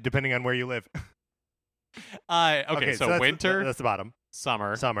 months depending on where you live. Okay, so winter, that's the bottom.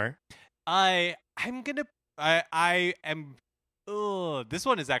 summer. I am this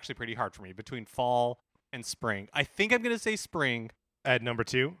one is actually pretty hard for me between fall and spring. I think I'm going to say spring at number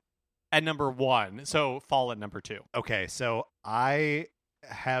 2. At number 1. So fall at number 2. Okay, so I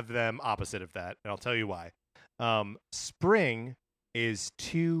have them opposite of that, and I'll tell you why. Spring is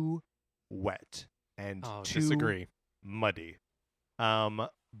too wet and too disagree. Muddy.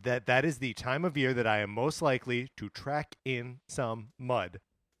 That is the time of year that I am most likely to track in some mud.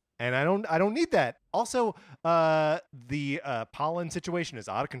 And I don't need that. Also, the pollen situation is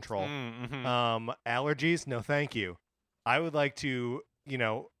out of control. Mm-hmm. Allergies, no thank you. I would like to,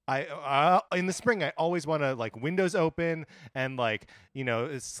 I in the spring I always want to like windows open and like,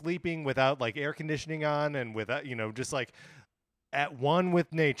 sleeping without like air conditioning on and without, just like at one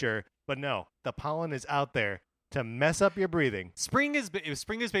with nature. But no, the pollen is out there to mess up your breathing. Spring is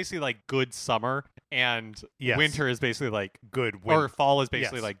basically like good summer, and yes. winter is basically like good winter. Or fall is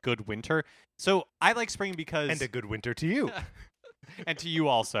basically yes. like good winter. So I like spring because and a good winter to you. And to you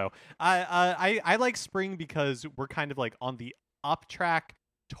also. I like spring because we're kind of like on the up track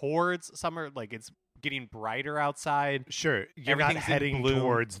towards summer, like it's getting brighter outside. Sure, you're not heading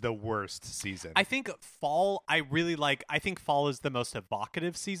towards the worst season. I think fall, I think fall is the most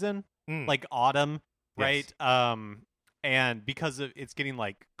evocative season, like autumn, right? Yes. And because it's getting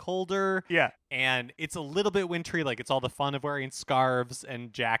like colder, and it's a little bit wintry, like it's all the fun of wearing scarves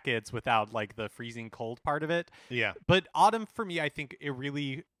and jackets without like the freezing cold part of it. Yeah. But autumn for me, I think it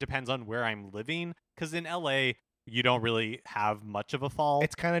really depends on where I'm living, because in LA, you don't really have much of a fall.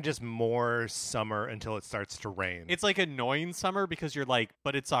 It's kind of just more summer until it starts to rain. It's like annoying summer because you're like,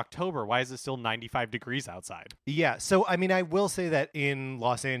 but it's October. Why is it still 95 degrees outside? Yeah. So, I mean, I will say that in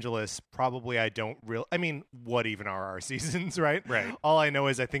Los Angeles, probably I don't really, I mean, what even are our seasons, right? Right. All I know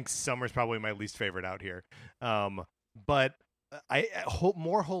is I think summer's probably my least favorite out here. But I hope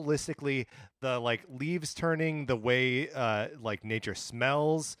more holistically, the like leaves turning, the way like nature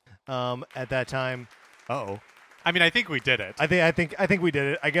smells at that time. Uh-oh. I mean, I think we did it. I think we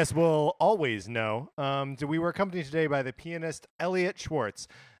did it. I guess we'll always know. So we were accompanied today by the pianist Elliot Schwartz.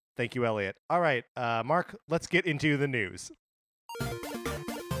 Thank you, Elliot. All right, Mark, let's get into the news.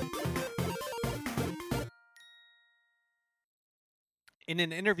 In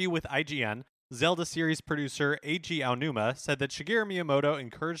an interview with IGN, Zelda series producer Eiji Aonuma said that Shigeru Miyamoto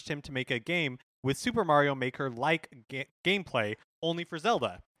encouraged him to make a game with Super Mario Maker-like gameplay only for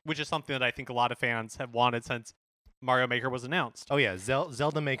Zelda, which is something that I think a lot of fans have wanted since Mario Maker was announced. Oh yeah,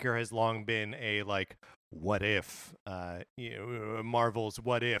 Zelda Maker has long been a like what if, Marvel's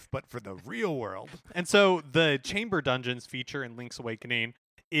what if, but for the real world. And so the Chamber Dungeons feature in Link's Awakening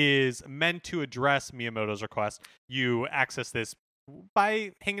is meant to address Miyamoto's request. You access this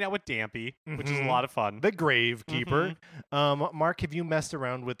by hanging out with Dampy, which is a lot of fun. The Gravekeeper. Mark, have you messed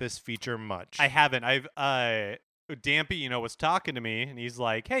around with this feature much? I haven't. Dampy, was talking to me, and he's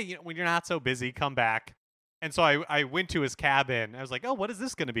like, hey, when you're not so busy, come back. And so I went to his cabin. I was like, oh, what is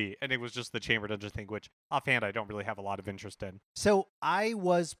this going to be? And it was just the Chamber Dungeon thing, which offhand I don't really have a lot of interest in. So I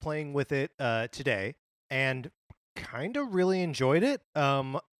was playing with it today and kind of really enjoyed it.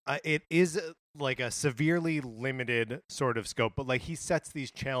 It is like a severely limited sort of scope, but like he sets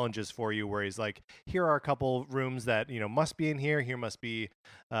these challenges for you where he's like, here are a couple rooms that, must be in here. Here must be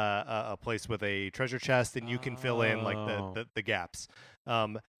a place with a treasure chest, and you can fill in like the gaps.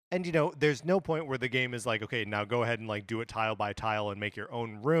 And, there's no point where the game is like, okay, now go ahead and like do it tile by tile and make your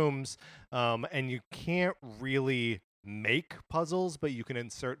own rooms. And you can't really make puzzles, but you can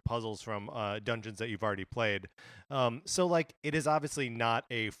insert puzzles from dungeons that you've already played. So like it is obviously not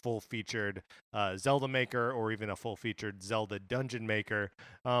a full-featured Zelda Maker or even a full-featured Zelda Dungeon Maker.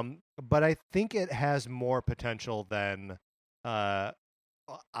 But I think it has more potential than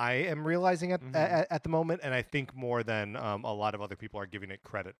I am realizing at the moment, and I think more than a lot of other people are giving it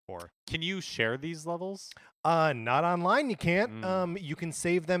credit for. Can you share these levels? Not online, you can't. You can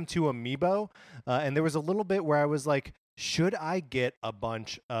save them to Amiibo, and there was a little bit where I was like, should I get a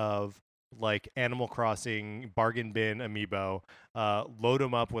bunch of like Animal Crossing bargain bin Amiibo, load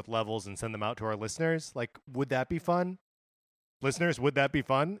them up with levels and send them out to our listeners? Like, would that be fun? Listeners, would that be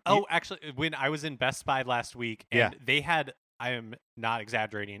fun? Oh, actually, when I was in Best Buy last week, and they had, I am not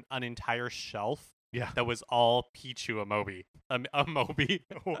exaggerating, an entire shelf that was all Pichu Amobi.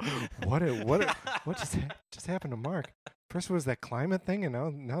 What just happened to Mark? First was that climate thing,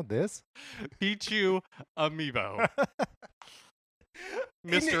 and now this? Pichu Amiibo.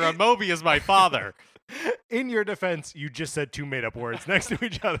 Mr. Amobi is my father. In your defense, you just said two made-up words next to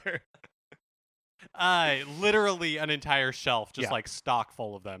each other. Literally an entire shelf, just like stock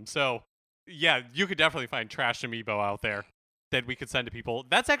full of them. So, yeah, you could definitely find trash Amiibo out there that we could send to people.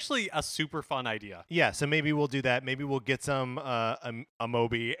 That's actually a super fun idea. Yeah, so maybe we'll do that. Maybe we'll get some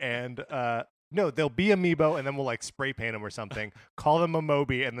Amobi and no, they'll be Amiibo, and then we'll like spray paint them or something. Call them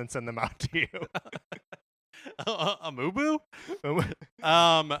Amobi, and then send them out to you. Amubu?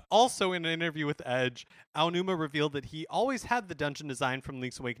 Also, in an interview with Edge, Aonuma revealed that he always had the dungeon design from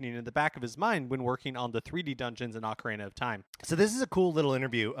Link's Awakening in the back of his mind when working on the 3D dungeons in Ocarina of Time. So this is a cool little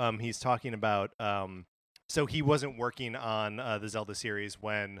interview. He's talking about so he wasn't working on the Zelda series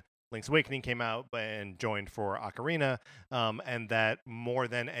when Link's Awakening came out and joined for Ocarina, and that more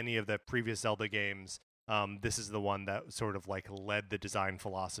than any of the previous Zelda games, this is the one that sort of like led the design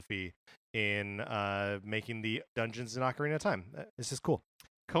philosophy in making the dungeons in Ocarina of Time. This is cool.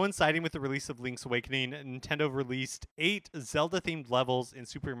 Coinciding with the release of Link's Awakening, Nintendo released 8 Zelda-themed levels in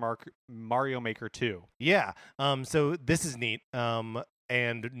Super Mario Maker 2. Yeah, so this is neat,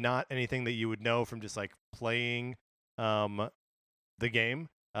 and not anything that you would know from just like playing the game.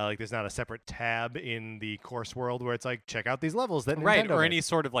 Like there's not a separate tab in the course world where it's like, check out these levels that right, Nintendo or made. any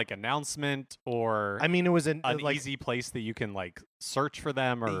sort of like announcement, or I mean, it was an easy place that you can like search for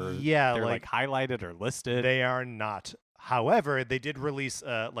them, or they're like highlighted or listed. They are not. However, they did release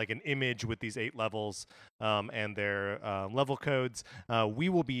like an image with these 8 levels and their level codes. We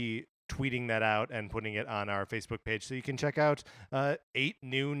will be tweeting that out and putting it on our Facebook page so you can check out 8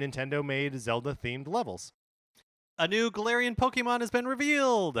 new Nintendo-made Zelda-themed levels. A new Galarian Pokemon has been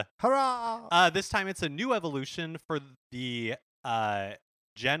revealed! Hurrah! This time it's a new evolution for the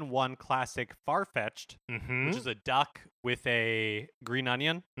Gen 1 classic Farfetch'd, which is a duck with a green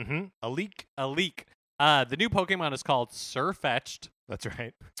onion. A leek. A leek. The new Pokemon is called Sirfetch'd. That's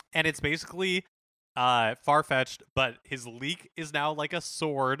right. And it's basically Farfetch'd, but his leek is now like a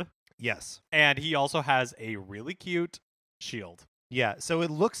sword. Yes. And he also has a really cute shield. Yeah, so it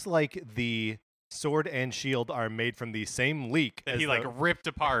looks like the sword and shield are made from the same leek. That he like ripped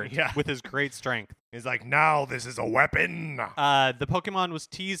apart with his great strength. He's like, now this is a weapon. The Pokemon was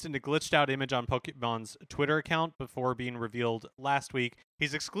teased in a glitched out image on Pokemon's Twitter account before being revealed last week.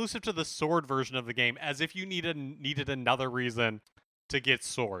 He's exclusive to the sword version of the game, as if you needed another reason to get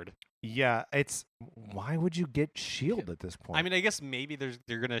sword. Yeah, it's why would you get shield at this point? I mean, I guess maybe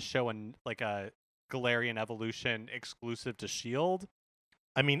they're gonna show a Galarian evolution exclusive to Shield.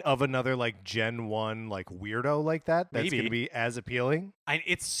 I mean, of another like Gen 1 like weirdo like that's going to be as appealing.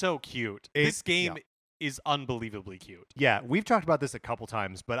 It's so cute. This game is unbelievably cute. Yeah, we've talked about this a couple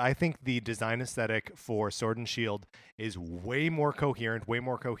times, but I think the design aesthetic for Sword and Shield is way more coherent, way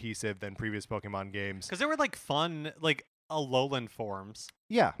more cohesive than previous Pokemon games. Because there were like fun, like Alolan forms.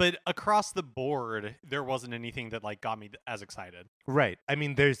 Yeah. But across the board, there wasn't anything that like got me as excited. Right. I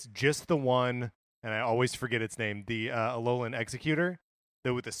mean, there's just the one, and I always forget its name, the Alolan Executor.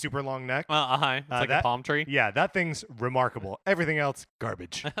 With the super long neck. It's like a palm tree. Yeah, that thing's remarkable. Everything else,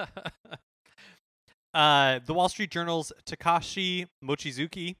 garbage. The Wall Street Journal's Takashi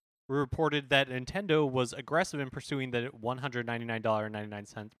Mochizuki reported that Nintendo was aggressive in pursuing the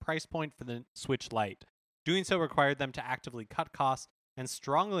 $199.99 price point for the Switch Lite. Doing so required them to actively cut costs and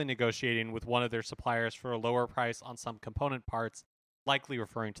strongly negotiating with one of their suppliers for a lower price on some component parts, likely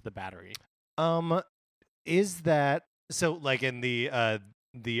referring to the battery. Is that... So, like in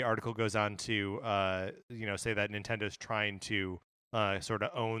the article goes on to say that Nintendo's trying to sort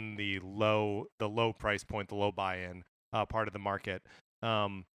of own the low price point, the low buy-in part of the market.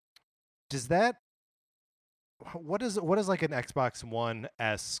 Does that what is like an Xbox One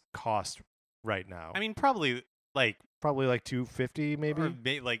S cost right now? I mean, probably like $250 maybe, or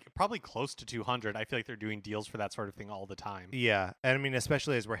like probably close to $200. I feel like they're doing deals for that sort of thing all the time. Yeah, and I mean,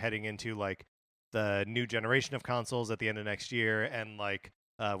 especially as we're heading into like the new generation of consoles at the end of next year, and like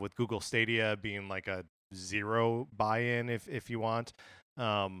with Google Stadia being like a 0 buy-in if you want,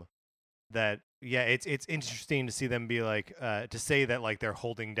 it's interesting to see them be like to say that like they're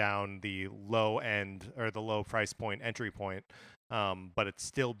holding down the low end or the low price point entry point, but it's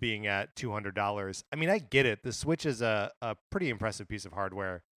still being at $200. I mean, I get it. The Switch is a pretty impressive piece of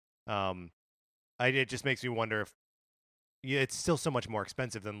hardware. It just makes me wonder if it's still so much more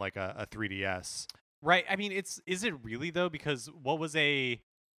expensive than like a 3DS. Right. I mean, is it really though? Because what was a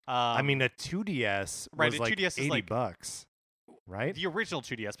 2DS was like 2DS is $80, right? The original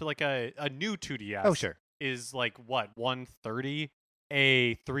 2DS, but like a new 2DS. Oh, sure. Is like what, $130?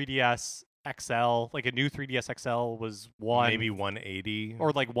 A 3DS XL, like a new 3DS XL was maybe $180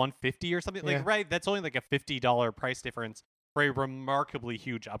 or like $150 or something. Yeah. Like, right? That's only like a $50 price difference for a remarkably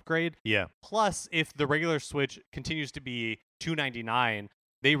huge upgrade. Yeah. Plus, if the regular Switch continues to be $299,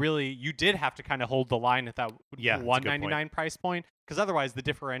 you did have to kind of hold the line at that $199 price point, because otherwise the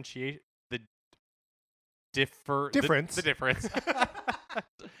difference.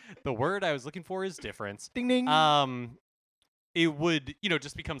 The word I was looking for is difference. Ding ding. It would,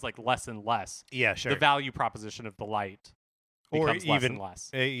 just becomes like less and less. Yeah, sure. The value proposition of the Light becomes less and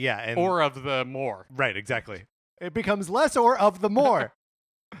less. Or of the more. Right, exactly. It becomes less or of the more.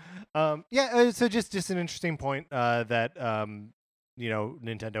 So just an interesting point that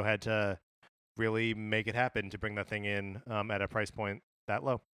Nintendo had to really make it happen to bring that thing in at a price point that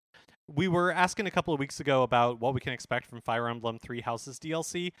low. We were asking a couple of weeks ago about what we can expect from Fire Emblem 3 Houses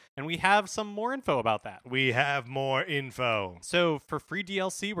DLC, and we have some more info about that. We have more info. So for free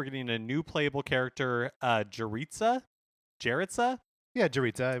DLC, we're getting a new playable character, Jaritza? Yeah,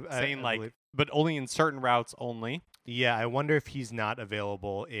 Jaritza. Saying but only in certain routes only. Yeah, I wonder if he's not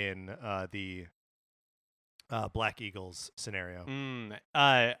available in the Black Eagles scenario.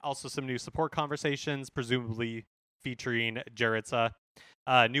 Also some new support conversations, presumably featuring Jaritza.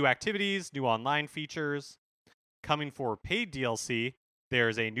 New activities, new online features. Coming for paid DLC,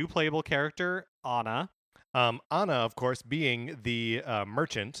 There's a new playable character, Ana. Ana, of course, being the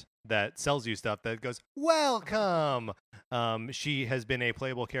merchant that sells you stuff that goes, welcome! She has been a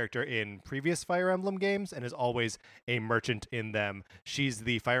playable character in previous Fire Emblem games and is always a merchant in them. She's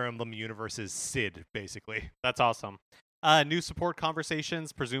the Fire Emblem universe's Cid, basically. That's awesome. New support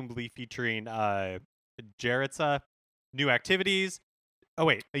conversations, presumably featuring Jaritza. New activities. Oh,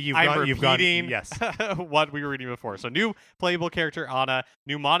 wait. I'm repeating yes. what we were reading before. So new playable character, Ana.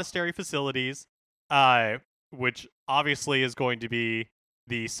 New monastery facilities, which obviously is going to be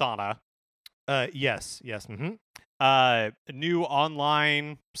the sauna. Yes. Mm-hmm. New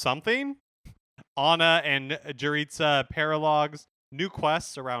online something. Ana and Jaritza paralogs. New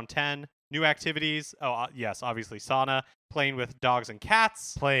quests around 10. New activities. Oh, yes, obviously sauna. Playing with dogs and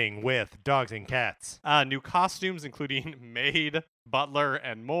cats. New costumes, including maid, butler,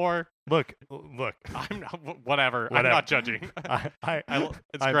 and more. Look. I'm not, whatever. I'm not judging.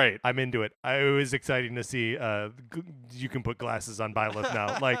 It's great. I'm into it. It was exciting to see. You can put glasses on Byleth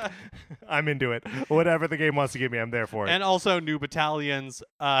now. Like, I'm into it. Whatever the game wants to give me, I'm there for it. And also new battalions,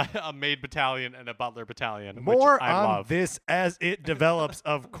 a maid battalion and a butler battalion. More which I on love. this as it develops,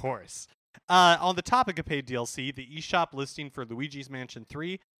 of course. On the topic of paid DLC, the eShop listing for Luigi's Mansion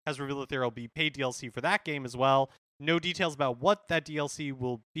 3 has revealed that there will be paid DLC for that game as well. No details about what that DLC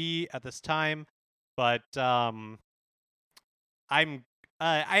will be at this time, but I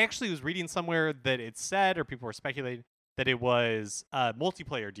actually was reading somewhere that it said, or people were speculating, that it was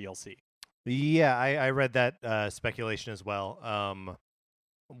multiplayer DLC. Yeah, I read that speculation as well.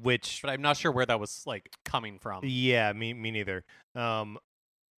 But I'm not sure where that was coming from. Yeah, me neither.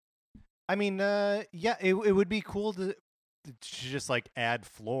 I mean, yeah, it would be cool to just add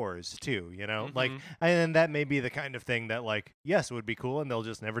floors too, you know, Mm-hmm. And that may be the kind of thing that yes, it would be cool, and they'll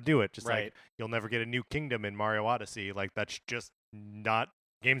just never do it. Just right. You'll never get a new kingdom in Mario Odyssey. That's just not.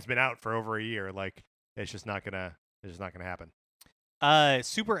 Game's been out for over a year. It's just not gonna happen.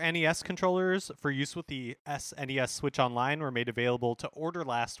 Super NES controllers for use with the SNES Switch Online were made available to order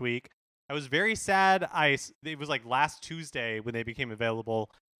last week. I was very sad. It was last Tuesday when they became available.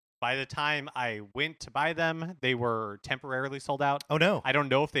 By the time I went to buy them, they were temporarily sold out. Oh, no. I don't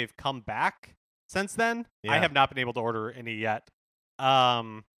know if they've come back since then. Yeah. I have not been able to order any yet.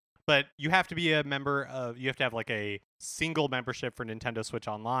 But you have to be a member of, you have to have a single membership for Nintendo Switch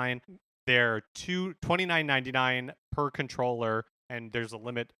Online. They're $29.99 per controller, and there's a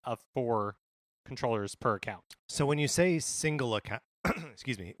limit of 4 controllers per account. So when you say single account,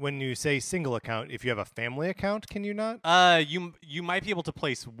 excuse me, when you say single account, if you have a family account, can you not? You might be able to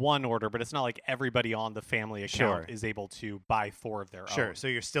place one order, but it's not like everybody on the family account is able to buy 4 of their own. Sure, so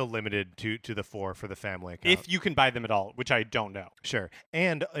you're still limited to the 4 for the family account. If you can buy them at all, which I don't know. Sure,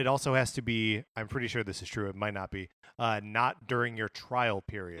 and it also has to be, I'm pretty sure this is true, it might not be, not during your trial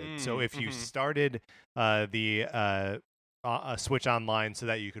period. So if you started the Switch Online so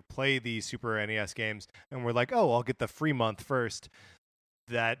that you could play the Super NES games and we're like, oh, I'll get the free month first,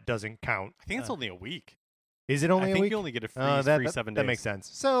 that doesn't count. I think it's only a week. Is it only a week? I think you only get a free 7 days. That makes sense.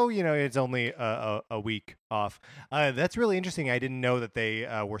 So, it's only a week off. That's really interesting. I didn't know that they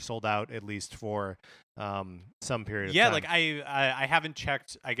were sold out, at least for some period of time. Yeah, I haven't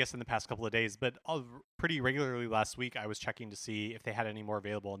checked, I guess, in the past couple of days, but pretty regularly last week I was checking to see if they had any more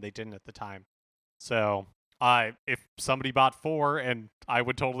available, and they didn't at the time. So if somebody bought 4, and I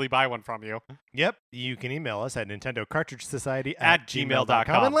would totally buy one from you. Yep. You can email us at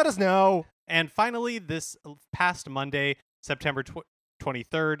nintendocartridgesociety@gmail.com and let us know. And finally, this past Monday, September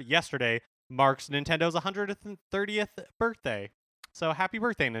 23rd, yesterday, marks Nintendo's 130th birthday. So happy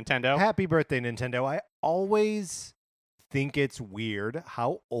birthday, Nintendo. Happy birthday, Nintendo. I always think it's weird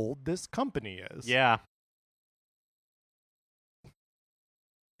how old this company is. Yeah.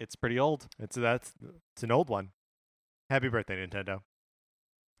 It's pretty old. It's an old one. Happy birthday, Nintendo.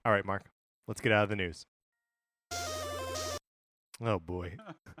 All right, Mark. Let's get out of the news. Oh, boy.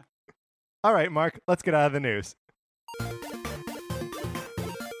 All right, Mark. Let's get out of the news.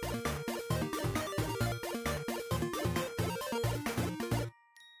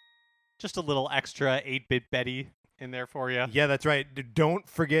 Just a little extra 8-bit Betty in there for you. Yeah, that's right. Don't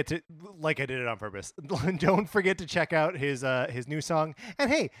forget to, I did it on purpose. Don't forget to check out his new song. And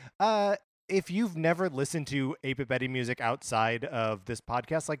hey, if you've never listened to 8-Bit Betty music outside of this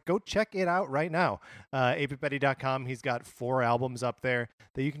podcast, go check it out right now. 8bitbetty.com. He's got 4 albums up there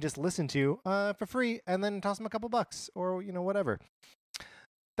that you can just listen to for free, and then toss him a couple bucks or whatever.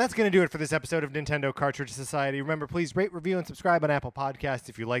 That's going to do it for this episode of Nintendo Cartridge Society. Remember, please rate, review, and subscribe on Apple Podcasts.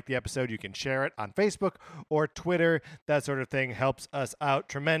 If you like the episode, you can share it on Facebook or Twitter. That sort of thing helps us out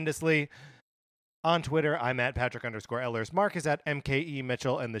tremendously. On Twitter, I'm at Patrick_Ellers. Mark is at MKE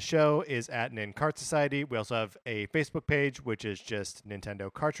Mitchell, and the show is at Nin Cart Society. We also have a Facebook page, which is just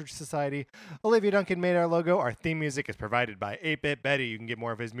Nintendo Cartridge Society. Olivia Duncan made our logo. Our theme music is provided by 8-Bit Betty. You can get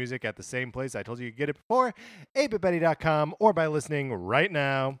more of his music at the same place I told you could get it before, 8bitbetty.com, or by listening right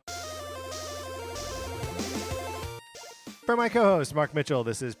now. For my co-host, Mark Mitchell,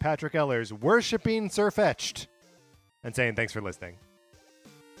 this is Patrick Ellers, worshiping Sirfetch'd, and saying thanks for listening.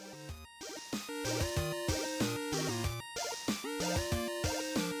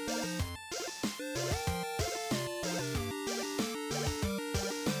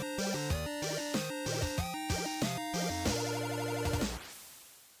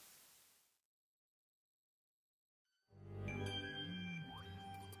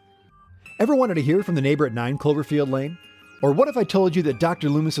 Ever wanted to hear from the neighbor at 9 Cloverfield Lane? Or what if I told you that Dr.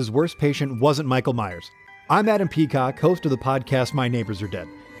 Loomis's worst patient wasn't Michael Myers? I'm Adam Peacock, host of the podcast My Neighbors Are Dead.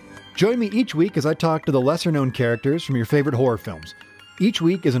 Join me each week as I talk to the lesser-known characters from your favorite horror films. Each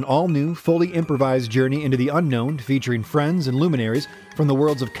week is an all-new, fully improvised journey into the unknown, featuring friends and luminaries from the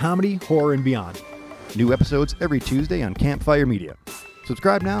worlds of comedy, horror, and beyond. New episodes every Tuesday on Campfire Media.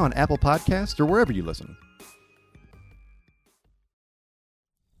 Subscribe now on Apple Podcasts or wherever you listen.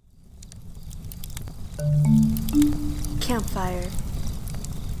 Campfire.